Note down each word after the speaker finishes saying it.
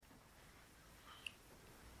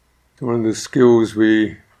one of the skills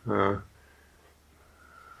we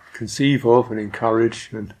conceive of and encourage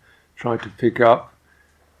and try to pick up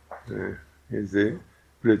is the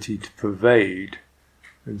ability to pervade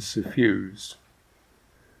and suffuse,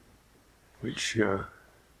 which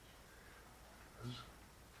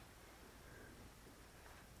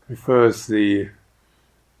refers the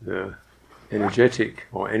energetic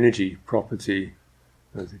or energy property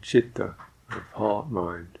of the Citta, of heart,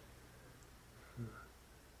 mind.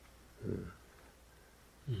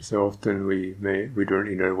 So often we don't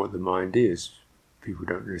really know what the mind is. People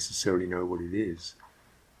don't necessarily know what it is,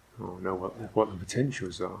 or know what the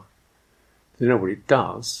potentials are. They know what it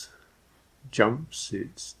does. It jumps,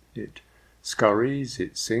 it scurries,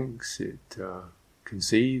 it sinks, it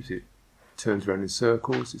conceives, it turns around in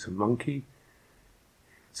circles. It's a monkey.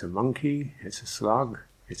 It's a slug,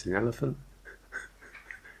 it's an elephant,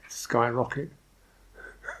 it's a skyrocket.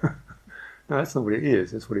 No, that's not what it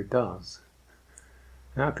is, that's what it does.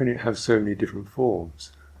 How can it have so many different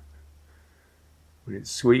forms? When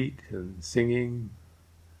it's sweet and singing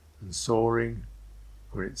and soaring,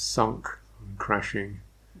 when it's sunk and crashing,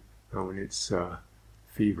 and when it's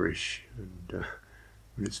feverish and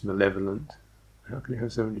when it's malevolent, how can it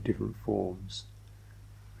have so many different forms?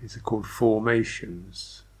 These are called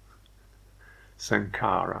formations,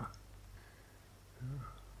 sankhara.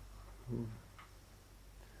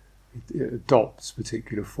 It adopts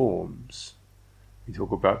particular forms. We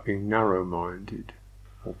talk about being narrow-minded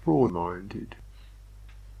or broad-minded.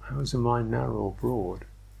 How is the mind narrow or broad?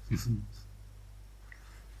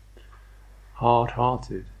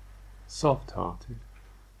 Hard-hearted, soft-hearted.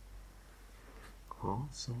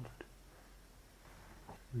 Soft.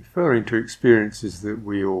 Referring to experiences that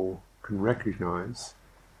we all can recognize,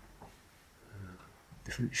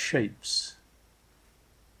 different shapes,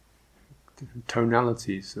 different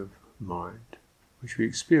tonalities of mind, which we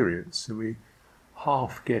experience and we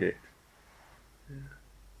half get it.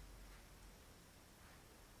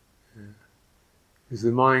 Because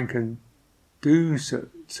the mind can do so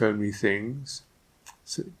many things,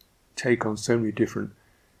 take on so many different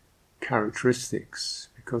characteristics,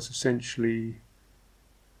 because essentially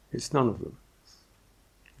it's none of them.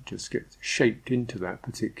 It just gets shaped into that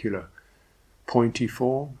particular pointy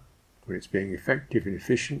form when it's being effective and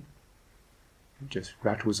efficient. It just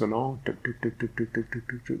rattles along, tuk, tuk, tuk, tuk, tuk, tuk, tuk,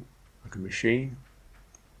 tuk, tuk, like a machine.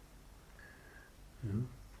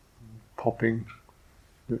 Popping,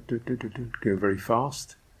 tuk, tuk, tuk, tuk, tuk, going very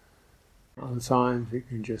fast. Other times it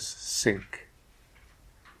can just sink,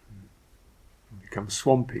 and become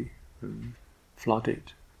swampy and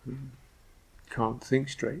flooded. Can't think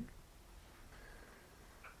straight.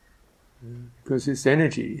 Because it's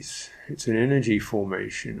energies, it's an energy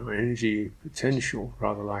formation or energy potential,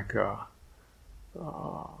 rather like a,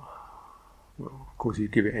 well, of course you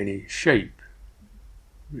give it any shape.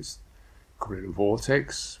 It's call it a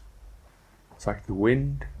vortex. It's like the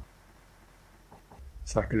wind.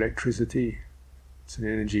 It's like electricity. It's an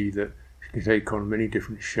energy that can take on many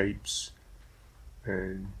different shapes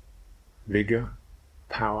and vigor,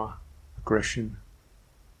 power, aggression,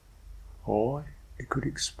 or it could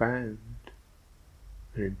expand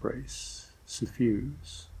and embrace,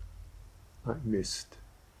 suffuse, like mist,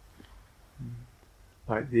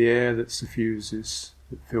 like the air that suffuses,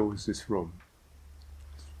 that fills this room,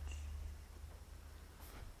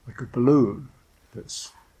 like a balloon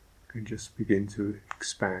that can just begin to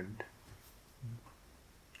expand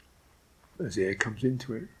as the air comes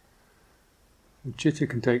into it. The Citta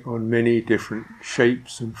can take on many different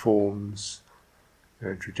shapes and forms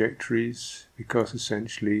and trajectories, because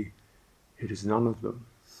essentially it is none of them.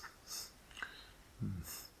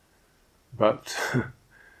 But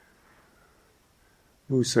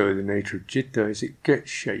also the nature of Citta is it gets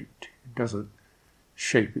shaped. It doesn't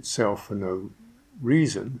shape itself for no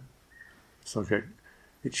reason.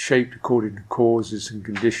 It's shaped according to causes and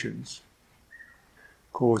conditions.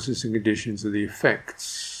 Causes and conditions are the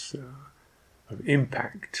effects of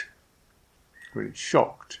impact. When it's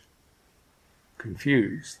shocked,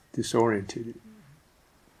 confused, disoriented, it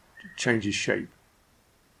changes shape.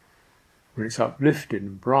 When it's uplifted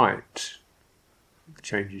and bright, it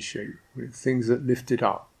changes shape. When things that lift it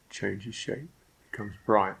up, changes shape. It becomes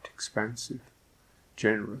bright, expansive,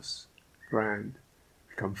 generous, grand,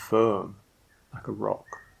 become firm, like a rock.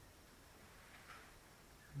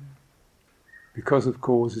 Because of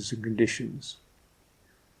causes and conditions.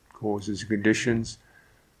 Causes and conditions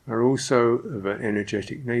are also of an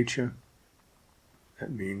energetic nature.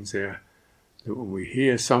 That means that when we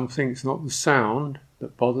hear something, it's not the sound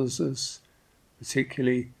that bothers us,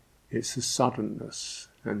 particularly it's the suddenness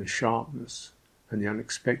and the sharpness and the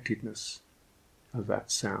unexpectedness of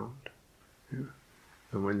that sound. Yeah.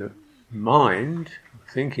 And when the mind,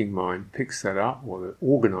 thinking mind, picks that up, or the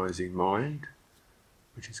organizing mind,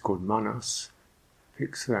 which is called manas,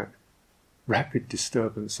 picks that rapid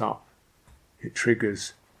disturbance up, it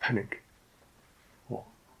triggers panic. Or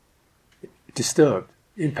disturbed,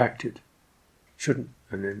 impacted, shouldn't,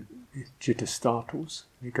 and then citta startles,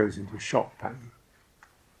 it goes into a shock pattern.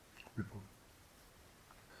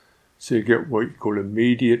 So you get what you call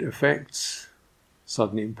immediate effects,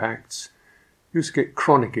 sudden impacts. You also get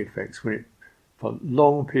chronic effects when for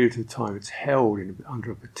long periods of time it's held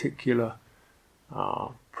under a particular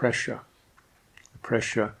pressure. The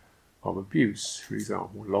pressure of abuse, for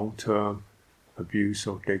example, long-term abuse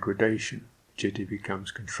or degradation. Citta becomes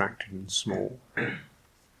contracted and small. And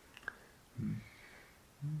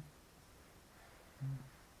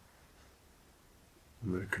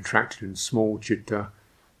the contracted and small citta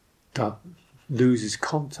loses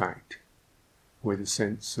contact with a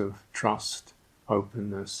sense of trust,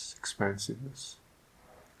 openness, expansiveness.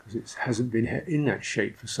 Because it hasn't been in that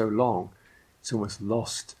shape for so long, it's almost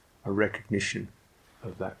lost a recognition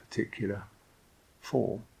of that particular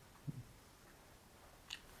form.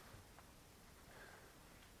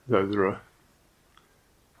 Though there are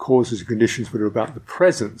causes and conditions that are about the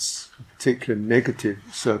presence of particular negative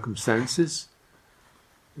circumstances,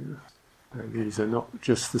 and these are not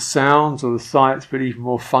just the sounds or the sights, but even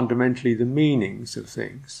more fundamentally the meanings of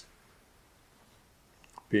things.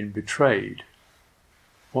 Being betrayed.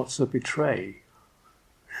 What's a betray?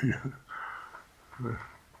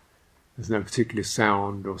 There's no particular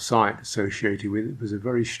sound or sight associated with it. There's a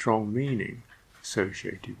very strong meaning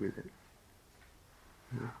associated with it.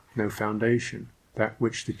 No foundation. That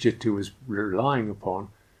which the citta was relying upon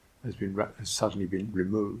has suddenly been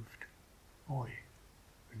removed. Oi.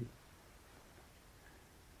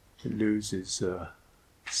 It loses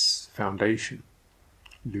foundation.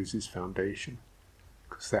 It loses foundation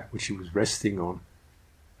because that which it was resting on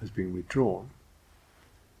has been withdrawn.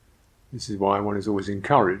 This is why one is always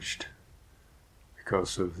encouraged,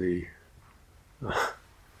 because of the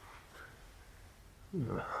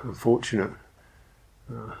unfortunate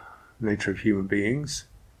nature of human beings,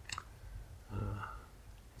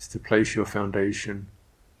 is to place your foundation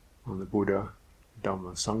on the Buddha,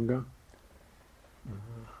 Dhamma, Sangha,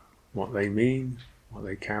 what they mean, what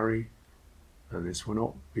they carry, and this will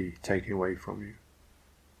not be taken away from you.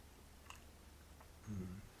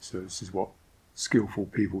 So this is what skillful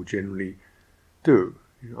people generally do.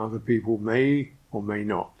 Other people may or may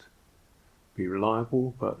not be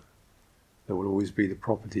reliable, but there will always be the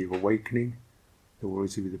property of awakening, there will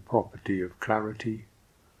always be the property of clarity,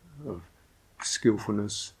 of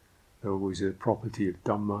skillfulness, there will always be the property of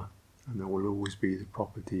Dhamma, and there will always be the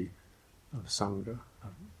property of Sangha,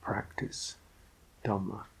 of practice,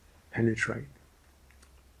 Dhamma, penetrate,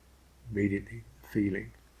 immediately,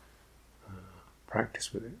 feeling,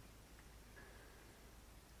 practice with it.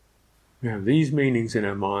 We have these meanings in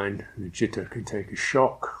our mind, and the citta can take a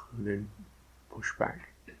shock and then push back,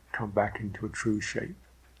 come back into a true shape,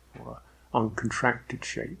 or an uncontracted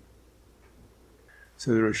shape.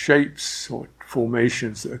 So there are shapes or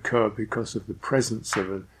formations that occur because of the presence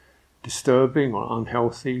of a disturbing or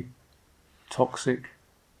unhealthy, toxic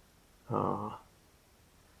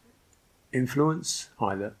influence,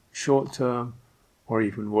 either short-term or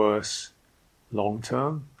even worse,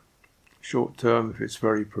 long-term. Short-term, if it's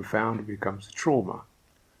very profound, it becomes a trauma.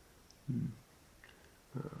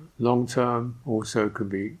 Long-term also can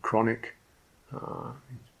be chronic,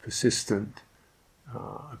 persistent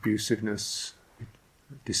abusiveness,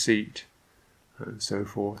 deceit, and so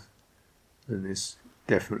forth. And this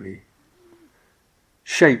definitely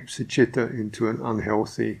shapes the citta into an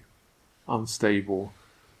unhealthy, unstable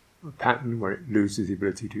pattern where it loses the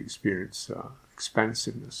ability to experience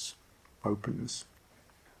expansiveness, openness,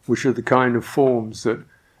 which are the kind of forms that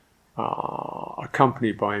are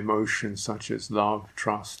accompanied by emotions such as love,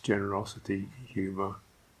 trust, generosity, humour,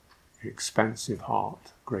 expansive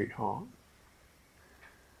heart, great heart.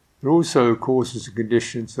 There are also causes and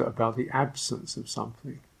conditions that are about the absence of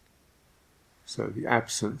something. So the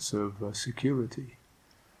absence of security,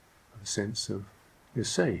 a sense of you're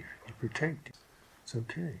safe, you're protected, it's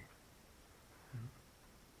okay.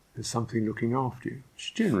 There's something looking after you. It's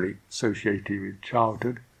generally associated with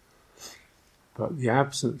childhood, but the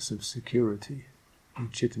absence of security, the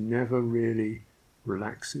citta never really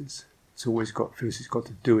relaxes. It's always feels it's got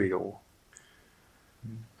to do it all.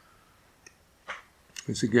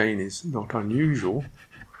 This again is not unusual.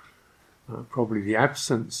 Probably the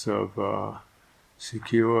absence of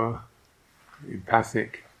secure,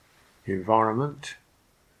 empathic environment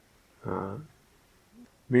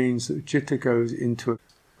means that citta goes into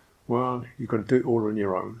well, you've got to do it all on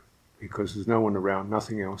your own, because there's no one around,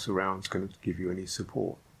 nothing else around is going to give you any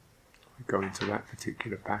support. You go into that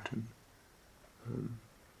particular pattern.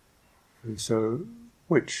 And so,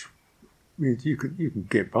 which means you can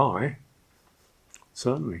get by,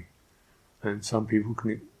 certainly. And some people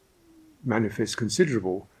can manifest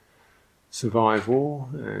considerable survival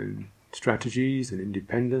and strategies and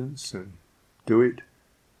independence and do it,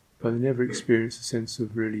 but they never experience a sense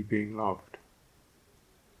of really being loved,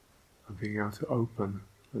 of being able to open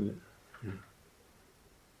and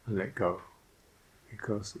let go,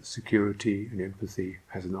 because security and empathy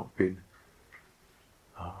has not been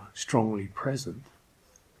strongly present.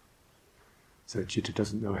 So Citta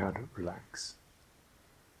doesn't know how to relax,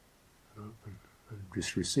 open, and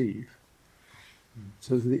just receive.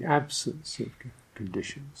 So the absence of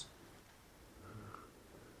conditions.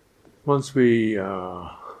 Once we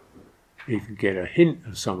even get a hint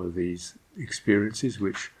of some of these experiences,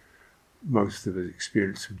 which most of us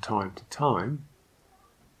experience from time to time,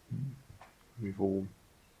 we've all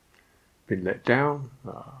been let down,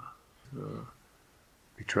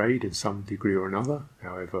 betrayed in some degree or another,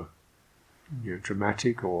 however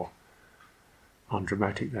dramatic or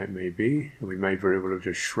undramatic that may be, and we may very well have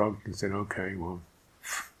just shrugged and said, okay, well,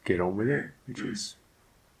 get on with it, which is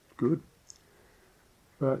good.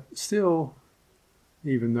 But still,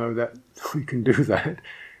 even though that we can do that,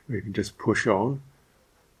 we can just push on.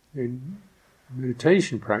 In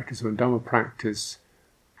meditation practice or in Dhamma practice,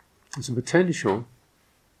 there's a potential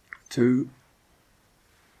to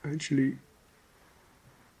actually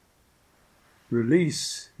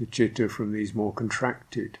release the citta from these more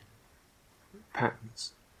contracted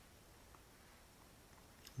patterns.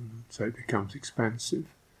 So it becomes expansive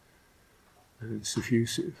and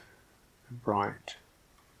suffusive and bright.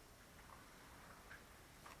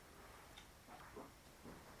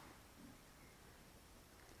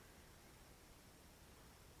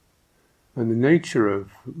 And the nature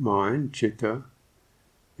of mind, citta,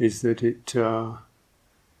 is that it, you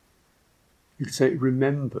could say it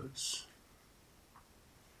remembers.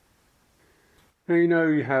 Now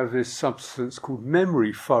you have this substance called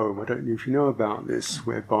memory foam. I don't know if you know about this,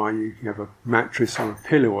 whereby you have a mattress on a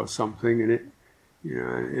pillow or something, and it,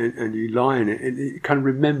 and you lie in it, and it kind of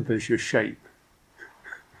remembers your shape.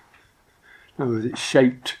 In other words, it's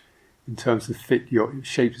shaped in terms of it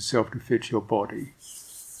shapes itself to fit your body.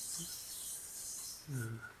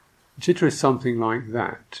 Citta is something like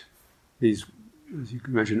that. These, as you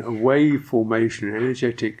can imagine, a wave formation, an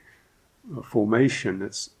energetic formation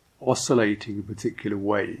that's oscillating in particular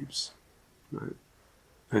waves, right?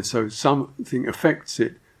 And so something affects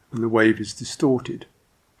it and the wave is distorted.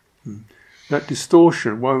 That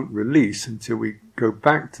distortion won't release until we go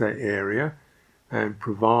back to that area and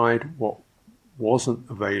provide what wasn't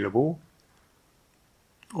available,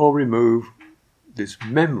 or remove this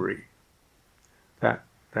memory. That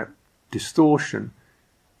distortion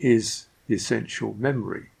is the essential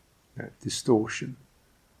memory. That distortion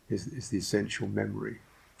is the essential memory.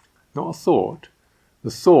 Not a thought.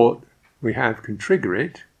 The thought we have can trigger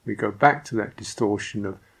it. We go back to that distortion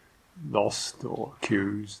of lost or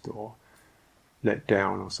accused or let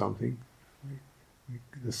down or something.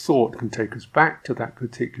 The thought can take us back to that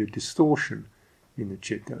particular distortion in the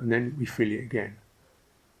citta, and then we feel it again.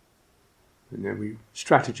 And then we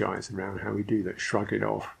strategize around how we do that, shrug it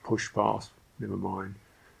off, push past, never mind,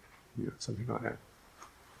 something like that.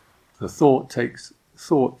 The thought takes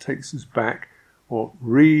us back, or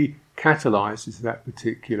recatalyzes that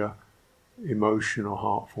particular emotion or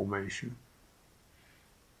heart formation.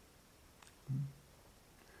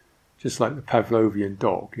 Just like the Pavlovian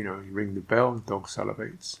dog, you ring the bell, the dog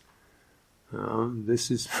salivates.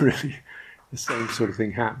 This is really the same sort of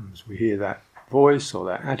thing happens. We hear that voice or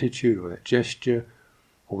that attitude or that gesture,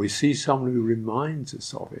 or we see someone who reminds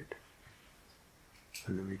us of it,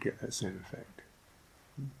 and then we get that same effect.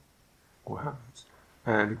 What happens?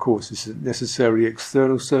 And of course, this isn't necessarily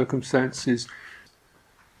external circumstances.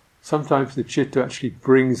 Sometimes the citta actually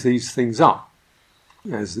brings these things up.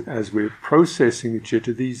 As we're processing the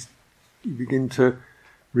citta, you begin to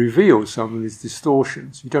reveal some of these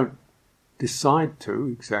distortions. You don't decide to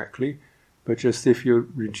exactly, but just if you're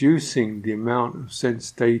reducing the amount of sense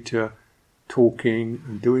data, talking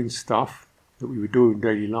and doing stuff that we would do in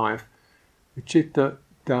daily life, the citta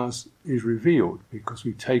is revealed, because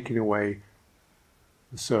we've taken away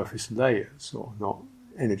the surface layers, or not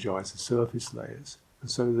energize the surface layers.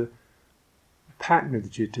 And so the pattern of the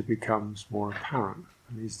citta becomes more apparent,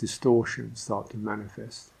 and these distortions start to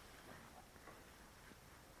manifest.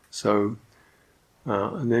 So,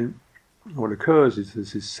 and then what occurs is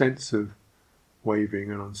there's this sense of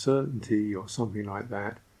wavering and uncertainty or something like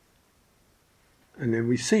that, and then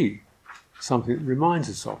we see something that reminds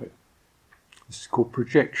us of it. This is called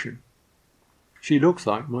projection. She looks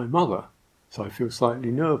like my mother, so I feel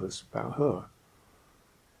slightly nervous about her.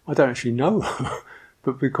 I don't actually know her,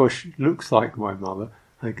 but because she looks like my mother,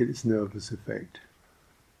 I get this nervous effect.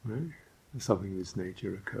 Right? Something of this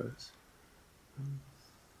nature occurs.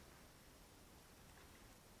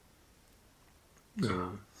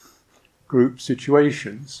 Group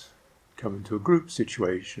situations. Come into a group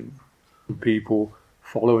situation, people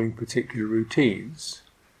following particular routines.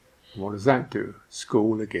 What does that do?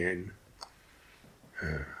 School again.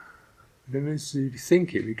 Then as you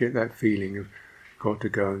think it, we get that feeling of got to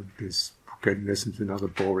go and get and listen to another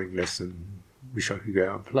boring lesson. Wish I could go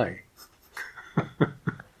out and play.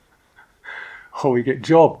 Or we get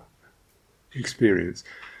job experience.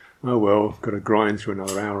 Oh well, got to grind through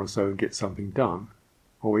another hour or so and get something done.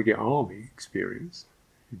 Or we get army experience.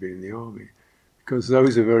 You've been in the army. Because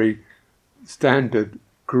those are very standard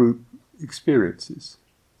group experiences.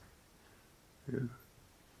 Yeah.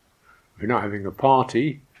 We're not having a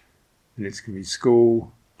party, and it's going to be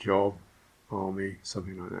school, job, army,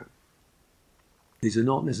 something like that. These are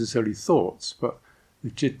not necessarily thoughts, but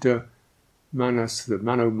the citta, manas, the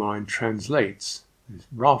mano mind translates this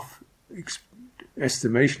rough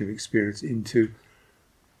estimation of experience into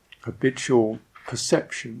habitual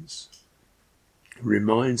perceptions.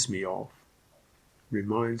 Reminds me of. And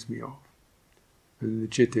the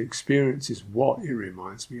citta experience is what it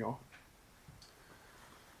reminds me of.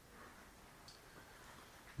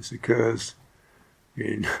 This occurs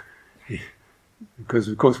because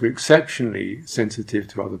of course we're exceptionally sensitive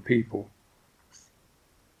to other people.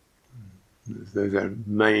 Those are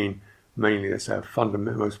mainly that's our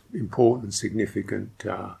fundamental, most important, significant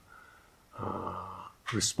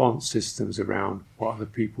response systems around what other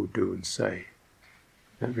people do and say.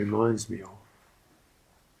 That reminds me of.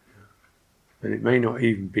 And it may not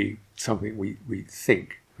even be something we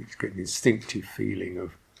think. We get an instinctive feeling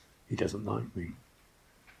of, he doesn't like me.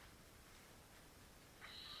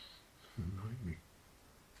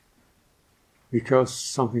 Because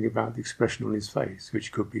something about the expression on his face,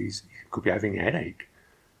 which could be having a headache.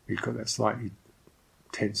 He's got that slightly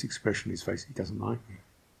tense expression on his face. He doesn't like me.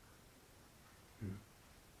 Yeah.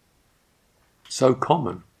 So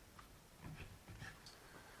common.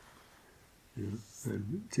 Yeah.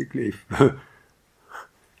 And particularly if,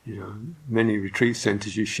 many retreat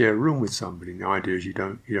centres you share a room with somebody. And the idea is you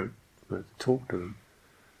don't talk to them.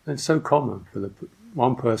 And it's so common for the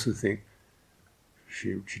one person to think,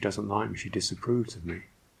 she doesn't like me, she disapproves of me.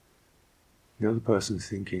 The other person's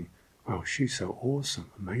thinking, well, she's so awesome,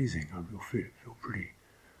 amazing, I feel pretty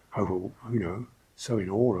so in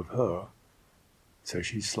awe of her. So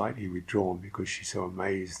she's slightly withdrawn because she's so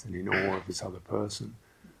amazed and in awe of this other person.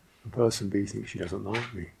 And person B thinks she doesn't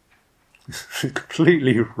like me. It's a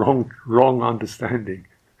completely wrong understanding.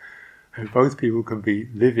 And both people can be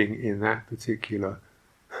living in that particular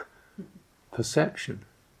perception.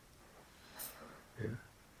 Yeah.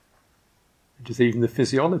 Just even the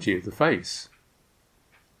physiology of the face.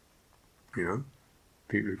 People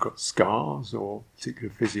who've got scars or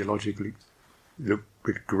particularly physiologically look a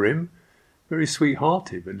bit grim, very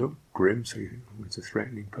sweet-hearted, but look grim, so you think, oh, it's a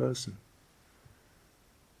threatening person.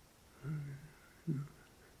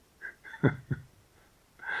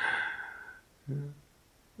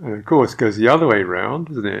 And of course, it goes the other way round,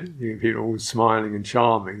 doesn't it? People are all smiling and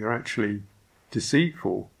charming. They're actually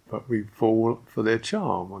deceitful, but we fall for their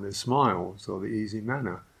charm or their smiles or the easy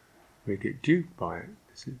manner. We get duped by it.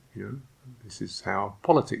 This is how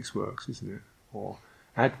politics works, isn't it? Or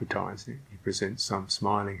advertising. You present some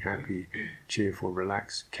smiling, happy, cheerful,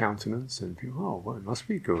 relaxed countenance, and people, oh, well, it must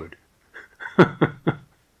be good.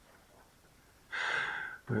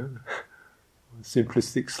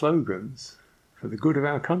 Simplistic slogans for the good of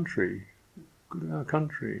our country. Good of our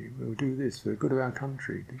country. We'll do this for the good of our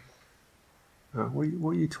country.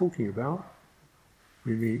 What are you talking about?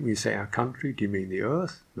 When you say our country, do you mean the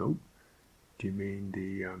earth? No. Do you mean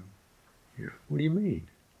the... what do you mean?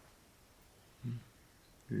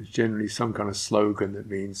 There's generally some kind of slogan that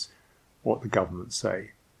means what the government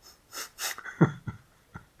say.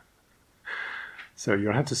 So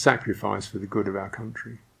you'll have to sacrifice for the good of our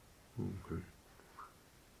country. Okay.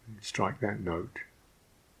 Strike that note.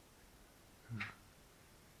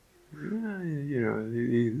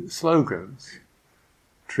 The slogans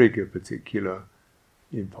trigger particular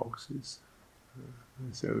impulses.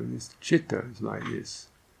 So this citta is like this.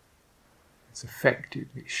 It's affected,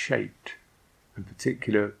 it's shaped, and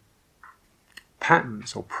particular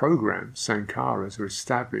patterns or programs, sankharas, are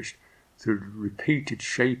established through repeated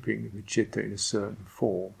shaping of the citta in a certain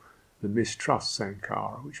form. The mistrust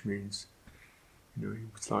sankhara, which means you're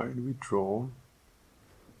slightly withdrawn,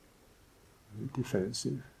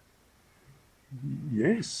 defensive.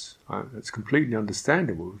 Yes, that's completely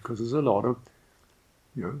understandable, because there's a lot of,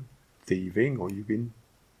 thieving, or you've been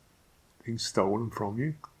things stolen from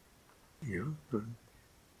you.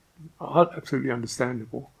 Absolutely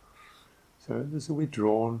understandable. So there's a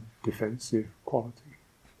withdrawn, defensive quality.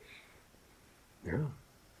 Yeah,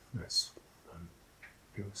 that's.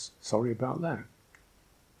 Feel sorry about that.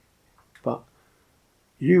 But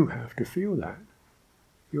you have to feel that.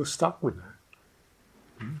 You're stuck with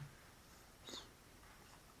that.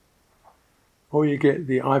 Or you get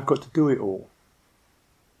the "I've got to do it all"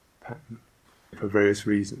 pattern for various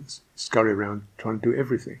reasons. Scurry around trying to do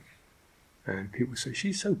everything. And people say,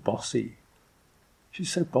 "She's so bossy.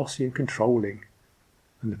 She's so bossy and controlling."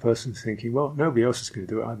 And the person's thinking, "Well, nobody else is going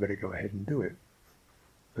to do it, I better go ahead and do it."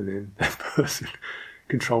 And then that person,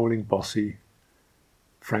 controlling, bossy,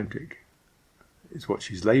 frantic, is what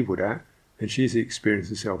she's labelled at, and she's experienced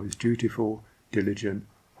herself as dutiful, diligent,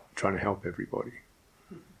 trying to help everybody.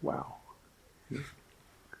 Wow.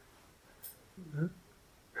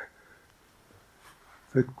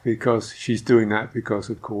 Because she's doing that because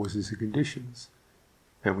of causes and conditions,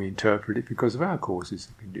 and we interpret it because of our causes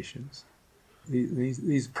and conditions.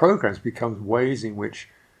 These programs become ways in which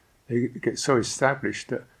they get so established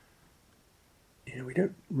that we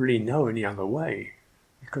don't really know any other way,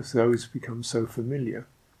 because those become so familiar.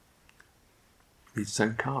 These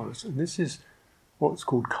sankharas, and this is what's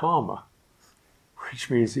called karma, which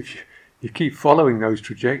means if you keep following those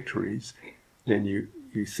trajectories, then you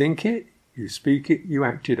think it, you speak it, you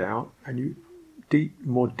act it out, and you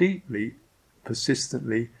more deeply,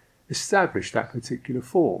 persistently establish that particular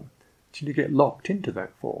form till you get locked into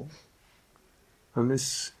that form. And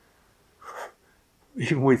this,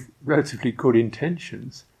 even with relatively good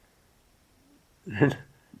intentions, then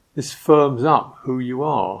this firms up who you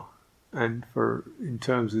are. And in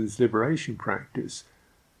terms of this liberation practice,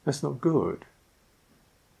 that's not good.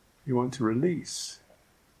 You want to release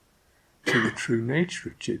to the true nature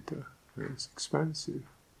of Citta. It's expansive,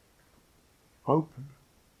 open,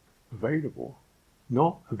 available,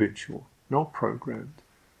 not habitual, not programmed.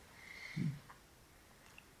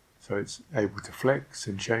 So it's able to flex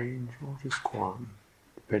and change, or just quiet,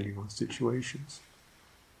 depending on situations.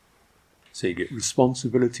 So you get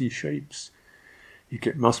responsibility shapes, you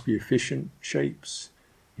get must be efficient shapes,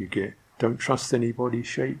 you get don't trust anybody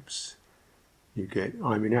shapes, you get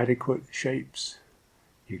I'm inadequate shapes,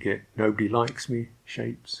 you get nobody likes me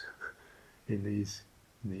shapes. In this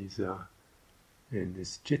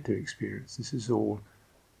Citta experience, this is all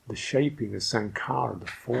the shaping, the sankhara, the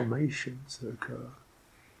formations that occur.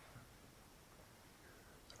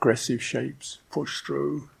 Aggressive shapes, push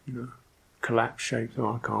through, collapse shapes.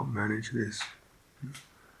 Oh, I can't manage this. As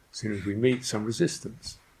soon as we meet some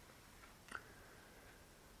resistance.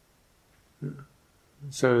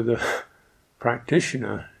 So the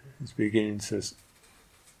practitioner is beginning to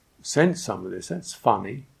sense some of this. That's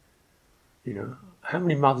funny. How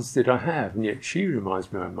many mothers did I have? And yet she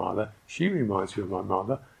reminds me of my mother. She reminds me of my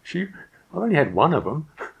mother. I only had one of them.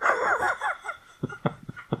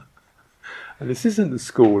 And this isn't the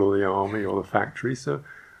school or the army or the factory, so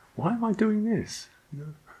why am I doing this?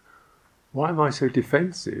 Why am I so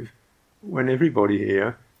defensive when everybody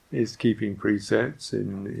here is keeping precepts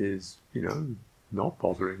and is, not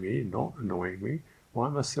bothering me, not annoying me? Why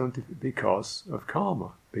am I so defensive? Because of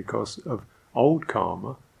karma, because of old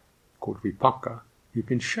karma, called vipaka. You've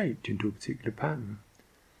been shaped into a particular pattern.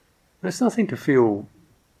 There's nothing to feel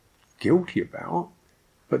guilty about,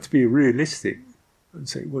 but to be realistic and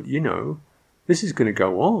say, well, this is going to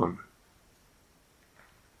go on.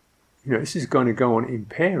 This is going to go on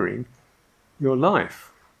impairing your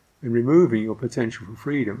life and removing your potential for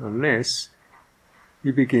freedom unless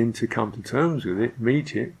you begin to come to terms with it,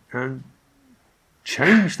 meet it, and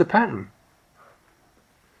change the pattern.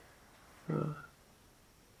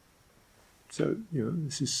 So,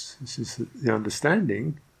 this is the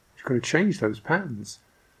understanding. You've got to change those patterns.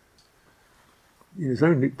 There's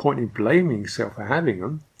no point in blaming yourself for having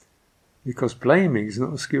them, because blaming is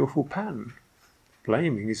not a skillful pattern.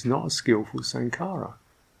 Blaming is not a skillful sankhara.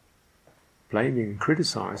 Blaming and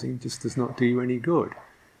criticizing just does not do you any good.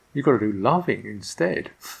 You've got to do loving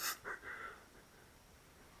instead.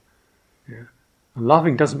 Yeah. And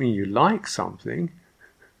loving doesn't mean you like something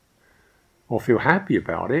or feel happy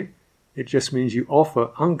about it. It just means you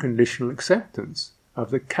offer unconditional acceptance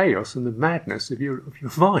of the chaos and the madness of your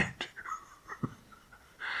mind.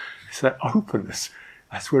 It's that openness.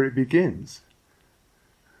 That's where it begins.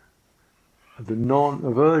 The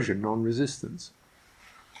non-aversion, non-resistance.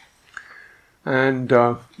 And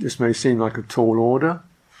this may seem like a tall order.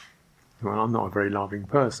 Well, I'm not a very loving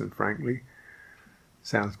person, frankly.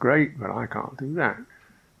 Sounds great, but I can't do that.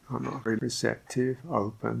 I'm not very receptive,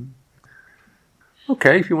 open.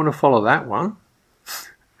 Okay, if you want to follow that one,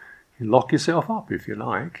 you lock yourself up if you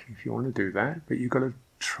like, if you want to do that, but you've got to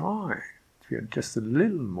try to be just a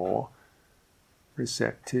little more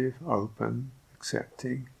receptive, open,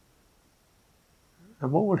 accepting.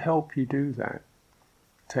 And what would help you do that?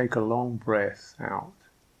 Take a long breath out.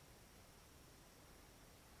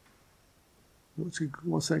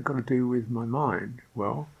 What's that got to do with my mind?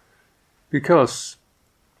 Well, because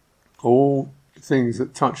all things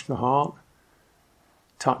that touch the heart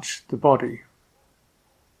touch the body.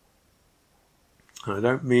 I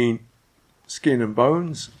don't mean skin and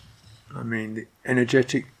bones. I mean the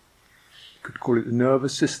energetic, you could call it the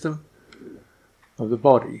nervous system of the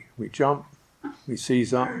body. We jump, we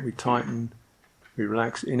seize up, we tighten, we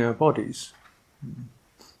relax in our bodies.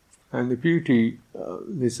 And the beauty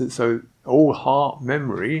is that so all heart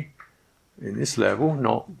memory in this level,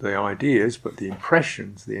 not the ideas, but the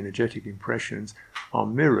impressions, the energetic impressions, are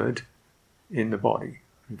mirrored in the body.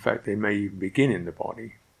 In fact, they may even begin in the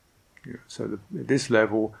body. So at this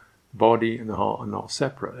level, the body and the heart are not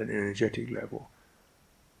separate at an energetic level.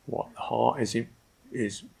 What the heart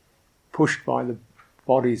is pushed by, the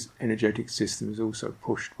body's energetic system is also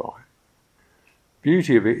pushed by.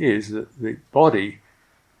 Beauty of it is that the body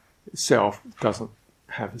itself doesn't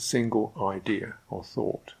have a single idea or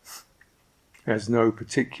thought. It has no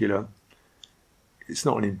particular, it's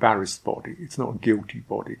not an embarrassed body, it's not a guilty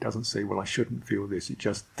body. It doesn't say, well, I shouldn't feel this, it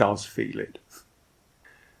just does feel it.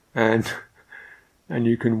 And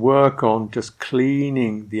you can work on just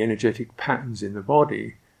cleaning the energetic patterns in the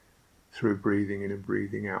body through breathing in and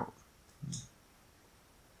breathing out.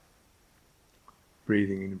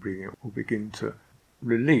 Breathing in and breathing out will begin to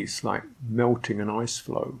release, like melting an ice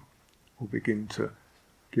flow, will begin to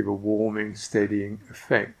give a warming, steadying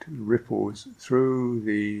effect, ripples through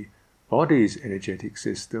the body's energetic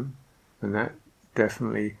system, and that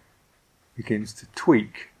definitely begins to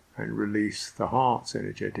tweak and release the heart's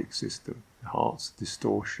energetic system, the heart's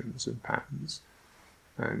distortions and patterns.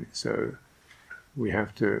 And so we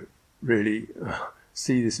have to really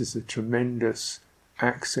see this as a tremendous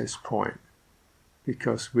access point,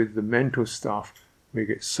 because with the mental stuff we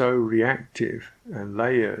get so reactive and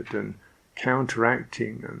layered and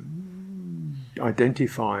counteracting and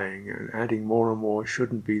identifying and adding more and more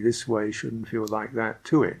shouldn't be this way, shouldn't feel like that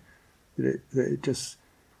to it, that it just,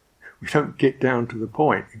 we don't get down to the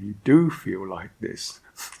point. If you do feel like this,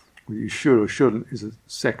 whether you should or shouldn't is a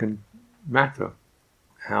second matter.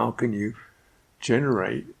 How can you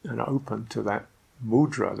generate and open to that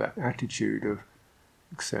mudra, that attitude of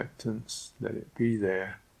acceptance, let it be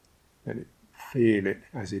there, let it feel it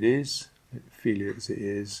as it is, let it feel it as it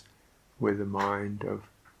is, with a mind of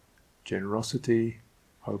generosity,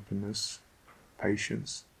 openness,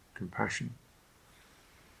 patience, compassion.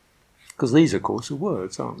 Because these, of course, are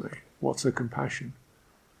words, aren't they? What's a compassion?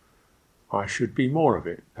 I should be more of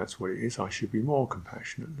it. That's what it is. I should be more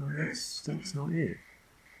compassionate. No, that's not it.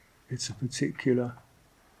 It's a particular...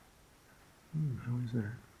 how is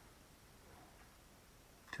that?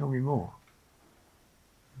 Tell me more.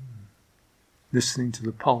 Listening to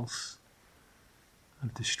the pulse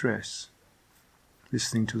of distress.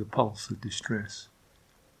 Listening to the pulse of distress.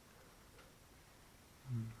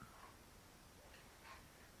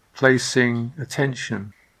 Placing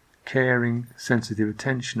attention, caring, sensitive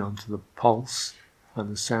attention onto the pulse and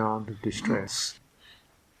the sound of distress.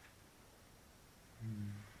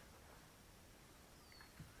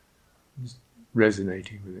 Just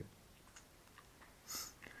resonating with it.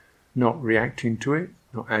 Not reacting to it,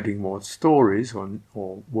 not adding more stories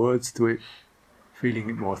or words to it, feeling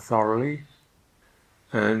it more thoroughly.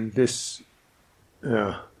 And this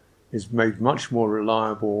is made much more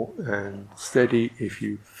reliable and steady if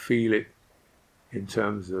you feel it in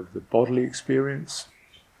terms of the bodily experience,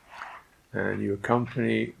 and you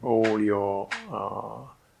accompany all your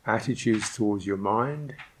attitudes towards your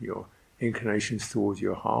mind, your inclinations towards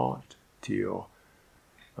your heart, to your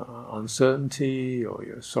uncertainty or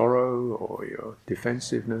your sorrow or your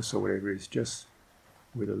defensiveness or whatever it is, just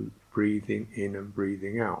with a breathing in and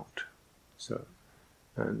breathing out. So,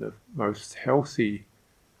 and the most healthy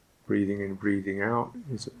breathing in and breathing out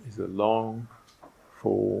is a long,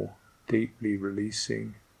 full, deeply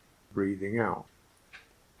releasing breathing out.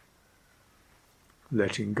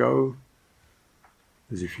 Letting go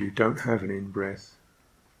as if you don't have an in-breath.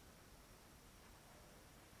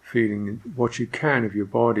 Feeling what you can of your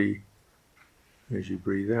body as you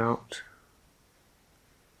breathe out.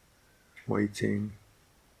 Waiting.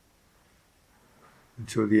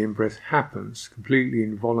 until the in-breath happens, completely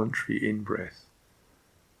involuntary in-breath.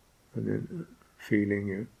 And then feeling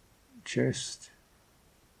your chest,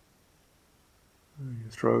 and your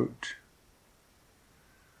throat,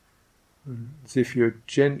 and as if you're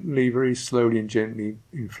gently, very slowly and gently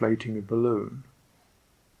inflating a balloon,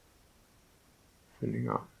 filling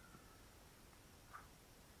up.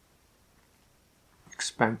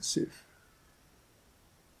 Expansive.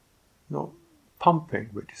 Not pumping,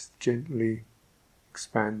 but just gently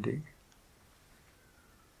expanding.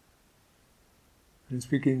 And it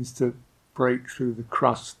begins to break through the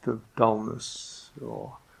crust of dullness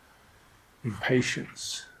or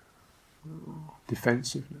impatience or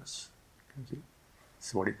defensiveness.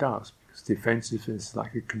 It's what it does, because defensiveness is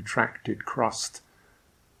like a contracted crust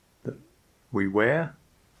that we wear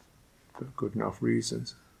for good enough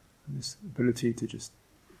reasons. And this ability to just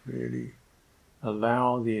really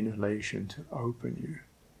allow the inhalation to open you.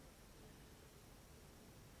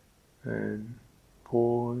 And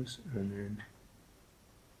pause, and then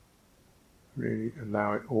really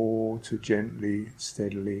allow it all to gently,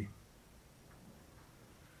 steadily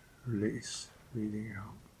release, breathing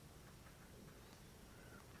out.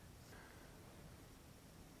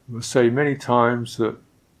 I must say many times that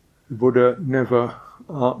the Buddha never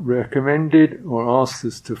recommended or asked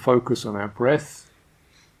us to focus on our breath,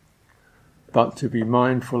 but to be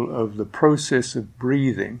mindful of the process of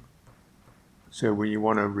breathing. So when you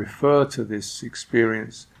want to refer to this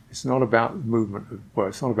experience, it's not about the movement of,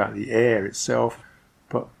 it's not about the air itself,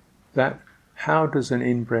 but that how does an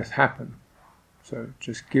in-breath happen? So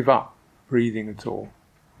just give up breathing at all.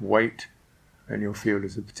 Wait, and you'll feel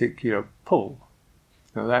there's a particular pull.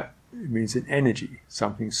 Now that means an energy,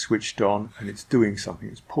 something switched on and it's doing something,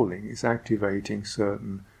 it's pulling, it's activating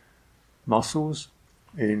certain muscles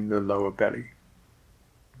in the lower belly.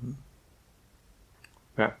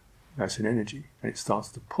 That's an energy, and it starts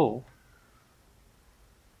to pull.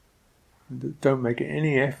 And don't make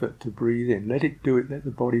any effort to breathe in. Let it do it, let the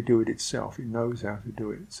body do it itself. It knows how to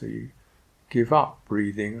do it. So you give up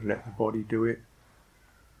breathing and let the body do it.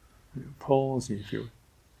 And it pulls, and you feel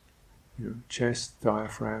chest,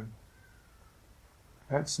 diaphragm.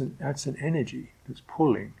 That's an energy that's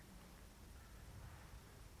pulling.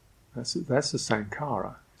 That's the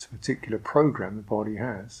sankhara. It's a particular program the body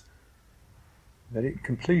has. Let it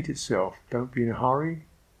complete itself. Don't be in a hurry.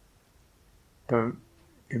 Don't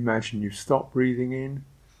imagine you've stopped breathing in.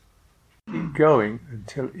 Keep going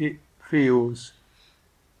until it feels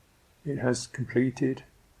it has completed,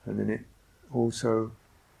 and then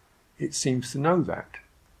it seems to know that.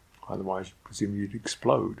 Otherwise, presumably you'd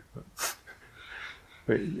explode.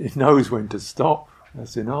 But it knows when to stop.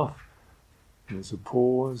 That's enough. And there's a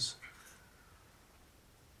pause,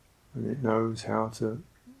 and it knows how to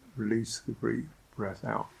release the breath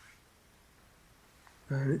out.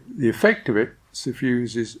 And the effect of it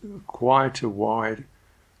suffuses quite a wide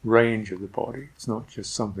range of the body. It's not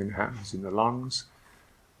just something that happens in the lungs.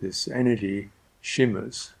 This energy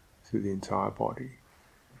shimmers through the entire body.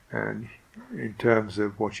 And in terms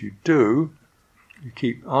of what you do, you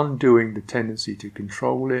keep undoing the tendency to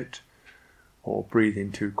control it or breathe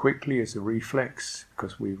in too quickly as a reflex,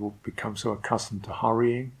 because we've all become so accustomed to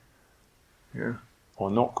hurrying. Or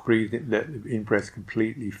not breathe it, let the in-breath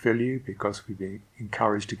completely fill you because we've been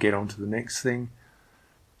encouraged to get on to the next thing.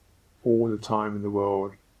 All the time in the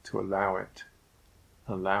world to allow it,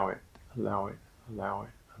 allow it, allow it, allow it,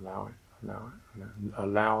 allow it, allow it,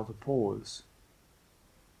 allow the pause.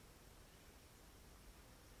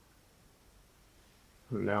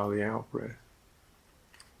 Allow the out-breath.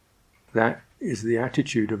 That is the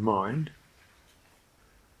attitude of mind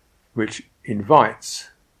which invites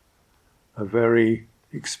a very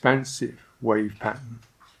expansive wave pattern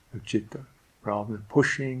of citta, rather than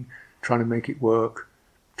pushing, trying to make it work,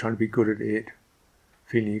 trying to be good at it,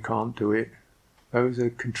 feeling you can't do it. Those are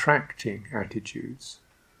contracting attitudes.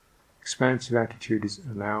 Expansive attitude is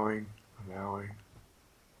allowing, allowing,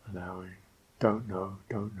 allowing, don't know,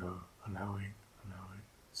 allowing, allowing.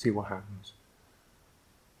 See what happens.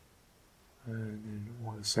 And then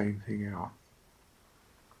all the same thing out.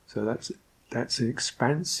 So that's an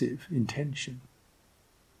expansive intention.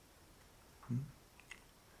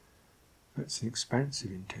 That's an expansive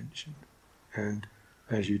intention. And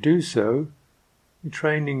as you do so, you're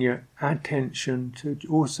training your attention to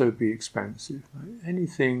also be expansive.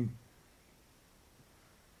 Anything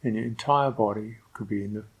in your entire body, could be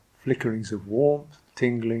in the flickerings of warmth,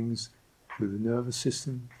 tinglings through the nervous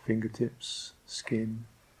system, fingertips, skin,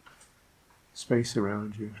 space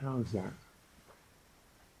around you. How is that?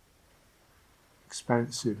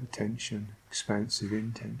 Expansive attention, expansive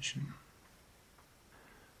intention.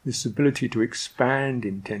 this ability to expand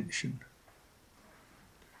intention,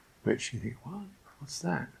 which you think, what? What's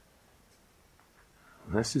that?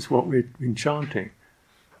 And that's just what we've been chanting.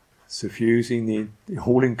 Suffusing the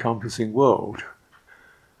all-encompassing world.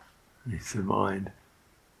 It's the mind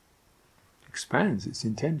expands its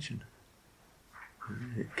intention.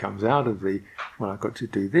 It comes out of the, well, I've got to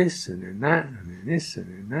do this, and then that, and then this, and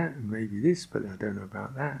then that, and maybe this, but I don't know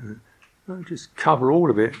about that. And just cover all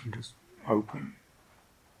of it and just open.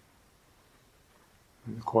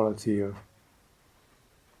 And the quality of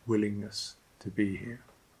willingness to be here.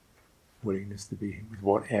 Willingness to be here with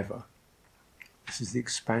whatever. This is the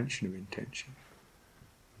expansion of intention.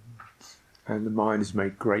 And the mind is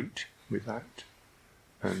made great with that.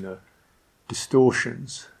 And the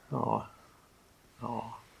distortions are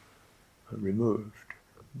removed.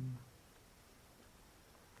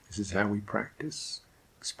 This is how we practice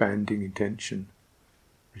expanding intention,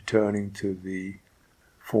 returning to the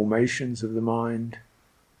formations of the mind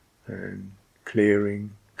and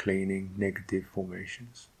clearing, cleaning negative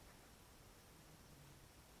formations.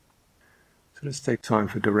 So let's take time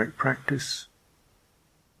for direct practice.